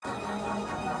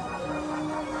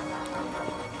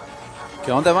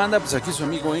¿Qué onda, banda? Pues aquí su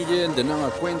amigo Angel de nueva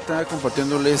cuenta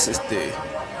compartiéndoles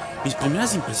mis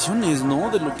primeras impresiones, ¿no?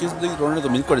 De lo que es Blade Runner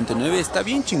 2049. Está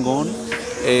bien chingón.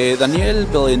 Daniel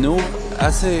Villeneuve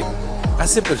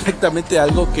hace perfectamente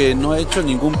algo que no ha hecho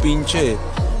ningún pinche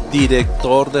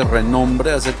director de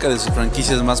renombre acerca de sus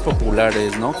franquicias más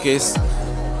populares, ¿no? Que es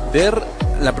ver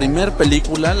la primera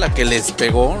película, la que les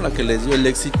pegó, la que les dio el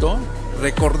éxito,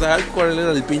 recordar cuál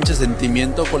era el pinche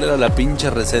sentimiento, cuál era la pinche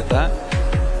receta,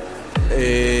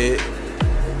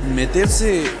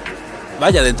 meterse,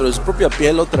 vaya, dentro de su propia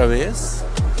piel otra vez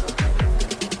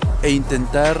e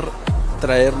intentar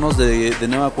traernos de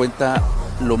nueva cuenta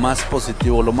lo más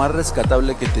positivo, lo más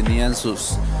rescatable que tenían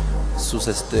sus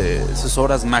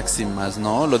horas máximas,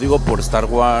 ¿no? Lo digo por Star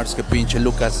Wars, que pinche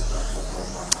Lucas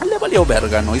le valió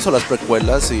verga, ¿no? Hizo las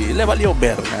precuelas y le valió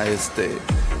verga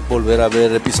volver a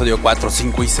ver episodio 4,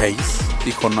 5 y 6.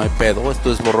 Dijo, no hay pedo,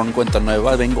 esto es borrón cuenta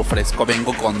nueva, vengo fresco,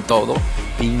 vengo con todo.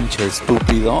 Pinche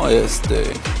estúpido.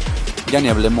 Ya ni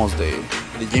hablemos de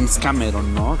James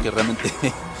Cameron, ¿no? Que realmente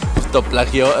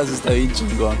autoplagió, eso está bien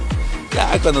chingón.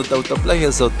 Ya cuando te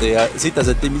autoplagias o te citas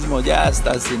a ti mismo, ya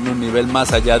estás en un nivel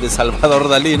más allá de Salvador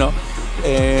Dalí, ¿no?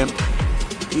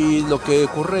 Y lo que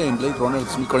ocurre en Blade Runner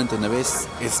 2049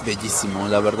 es bellísimo,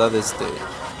 la verdad.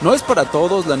 No es para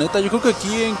todos, la neta. Yo creo que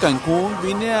aquí en Cancún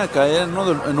vine a caer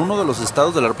en uno de los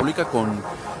estados de la República con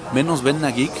menos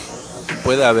vena geek.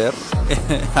 Puede haber.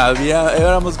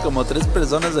 Éramos como 3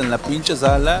 personas en la pinche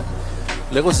sala.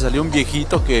 Luego se salió un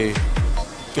viejito que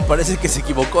parece que se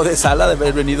equivocó de sala, de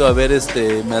haber venido a ver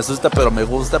Me asusta pero me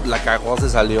gusta. La cagó, se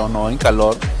salió, ¿no? En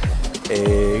calor.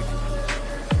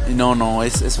 No,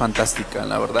 es fantástica,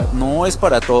 la verdad. No es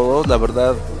para todos, la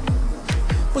verdad.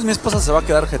 Pues mi esposa se va a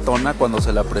quedar jetona cuando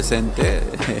se la presente.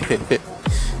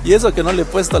 Y eso que no le he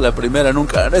puesto la primera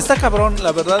nunca. Está cabrón,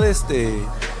 la verdad.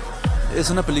 Es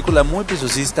una película muy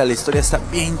preciosista. La historia está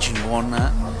bien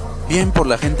chingona. Bien por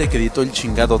la gente que editó el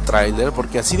chingado tráiler,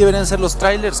 porque así deberían ser los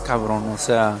trailers, cabrón. O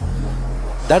sea,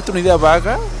 darte una idea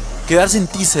vaga, quedarse en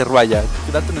teaser, vaya.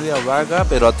 Darte una idea vaga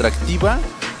pero atractiva.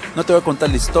 No te voy a contar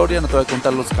la historia, no te voy a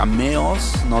contar los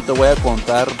cameos, no te voy a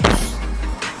contar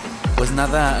pues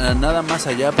nada más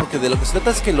allá, porque de lo que se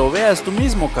trata es que lo veas tú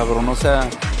mismo, cabrón. O sea,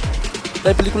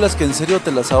 hay películas que en serio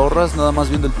te las ahorras nada más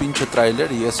viendo el pinche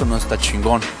tráiler y eso no está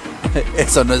chingón.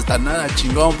 Eso no está nada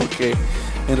chingón, porque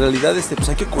en realidad pues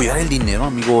hay que cuidar el dinero,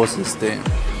 amigos.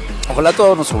 Ojalá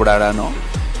todo nos sobrara, ¿no?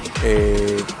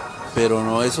 Pero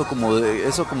no, eso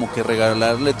como que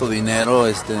regalarle tu dinero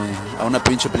a una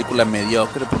pinche película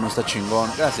mediocre, pues no está chingón.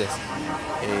 Gracias.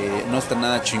 No está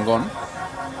nada chingón.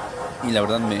 Y la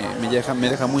verdad me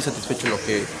deja muy satisfecho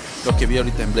lo que vi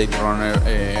ahorita en Blade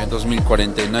Runner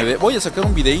 2049. Voy a sacar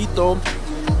un videíto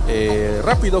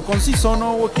rápido, conciso.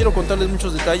 No quiero contarles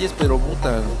muchos detalles, pero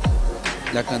puta,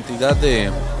 la cantidad de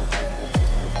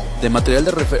material de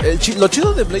referencia. Lo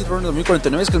chido de Blade Runner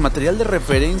 2049 es que el material de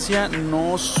referencia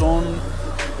no son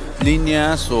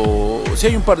líneas o... Sí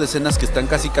hay un par de escenas que están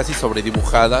casi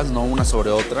sobredibujadas, no una sobre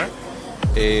otra.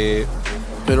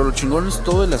 Pero lo chingón es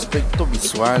todo el aspecto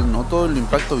visual, ¿no? Todo el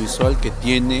impacto visual que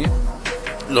tiene.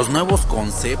 Los nuevos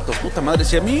conceptos, puta madre.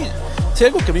 Si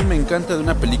algo que a mí me encanta de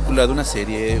una película, de una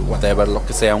serie, whatever, lo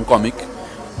que sea, un cómic,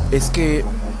 es que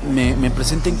me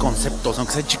presenten conceptos,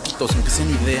 aunque sean chiquitos, aunque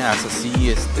sean ideas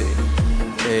así,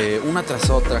 una tras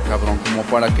otra, cabrón, como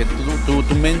para que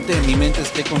mi mente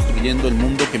esté construyendo el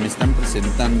mundo que me están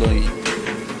presentando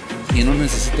y no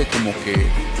necesite como que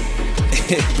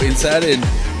pensar en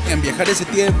viajar ese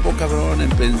tiempo, cabrón, en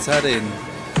pensar en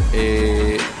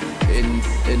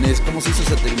cómo se hizo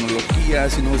esa tecnología,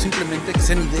 sino simplemente que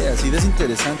sean ideas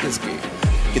interesantes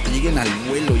que te lleguen al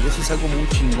vuelo. Y eso es algo muy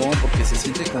chingón, porque se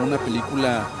siente como una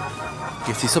película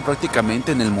que se hizo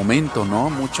prácticamente en el momento, ¿no?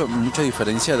 Mucha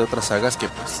diferencia de otras sagas que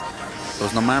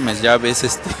pues no mames, ya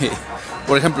ves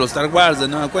por ejemplo Star Wars de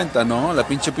nueva cuenta, ¿no? La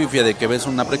pinche pifia de que ves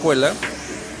una precuela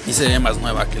y se ve más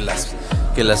nueva que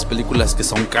las películas que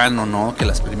son canon, ¿no? Que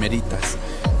las primeritas.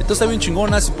 Entonces está bien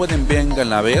chingona. Si pueden,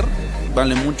 vénganla a ver,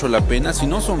 vale mucho la pena. Si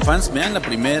no son fans, vean la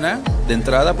primera de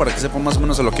entrada para que sepan más o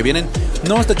menos a lo que vienen.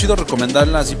 No está chido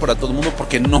recomendarla así para todo el mundo,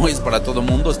 porque no es para todo el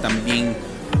mundo. Están bien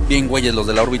güeyes los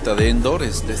de la órbita de Endor.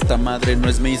 Esta madre no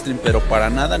es mainstream, pero para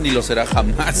nada, ni lo será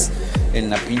jamás en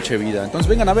la pinche vida. Entonces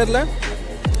vengan a verla.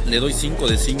 Le doy 5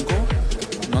 de 5.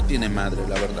 No tiene madre,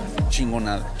 la verdad.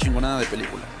 Chingonada de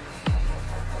película.